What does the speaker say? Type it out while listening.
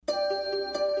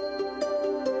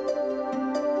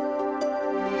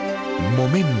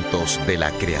Momentos de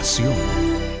la creación.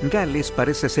 Gales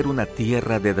parece ser una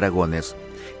tierra de dragones.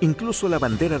 Incluso la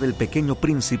bandera del pequeño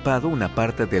principado, una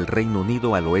parte del Reino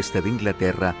Unido al oeste de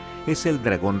Inglaterra, es el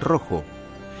dragón rojo.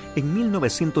 En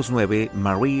 1909,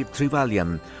 Marie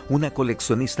Trevelyan, una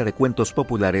coleccionista de cuentos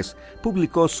populares,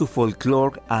 publicó su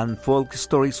Folklore and Folk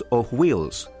Stories of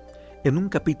Wales. En un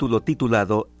capítulo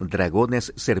titulado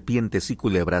Dragones, serpientes y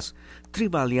culebras,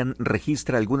 Trevelyan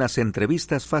registra algunas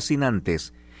entrevistas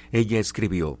fascinantes. Ella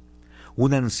escribió: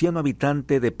 un anciano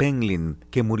habitante de Penglyn,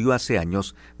 que murió hace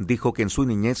años, dijo que en su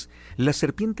niñez las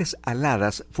serpientes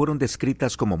aladas fueron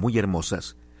descritas como muy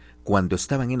hermosas. Cuando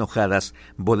estaban enojadas,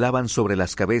 volaban sobre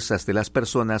las cabezas de las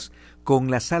personas con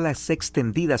las alas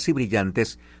extendidas y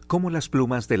brillantes como las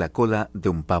plumas de la cola de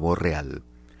un pavo real.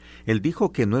 Él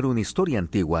dijo que no era una historia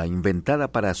antigua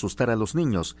inventada para asustar a los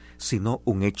niños, sino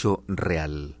un hecho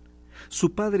real.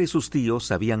 Su padre y sus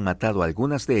tíos habían matado a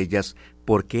algunas de ellas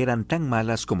porque eran tan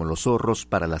malas como los zorros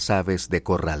para las aves de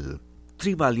corral.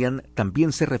 Trevelyan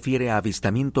también se refiere a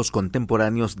avistamientos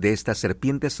contemporáneos de estas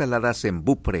serpientes aladas en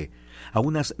Bupre, a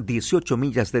unas 18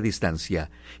 millas de distancia,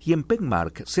 y en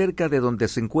Penmark, cerca de donde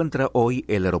se encuentra hoy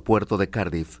el aeropuerto de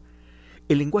Cardiff.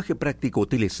 El lenguaje práctico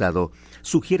utilizado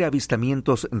sugiere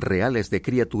avistamientos reales de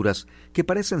criaturas que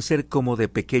parecen ser como de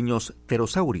pequeños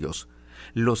pterosaurios.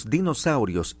 Los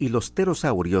dinosaurios y los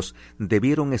pterosaurios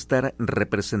debieron estar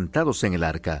representados en el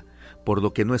arca, por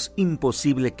lo que no es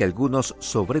imposible que algunos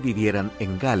sobrevivieran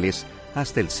en Gales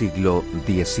hasta el siglo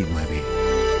XIX.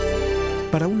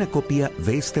 Para una copia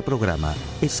de este programa,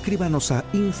 escríbanos a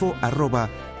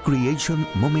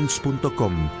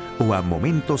info@creationmoments.com o a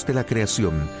Momentos de la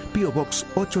Creación, P.O. Box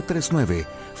 839,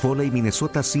 Foley,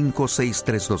 Minnesota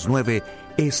 56329,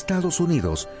 Estados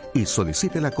Unidos, y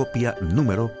solicite la copia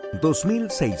número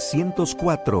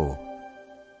 2604.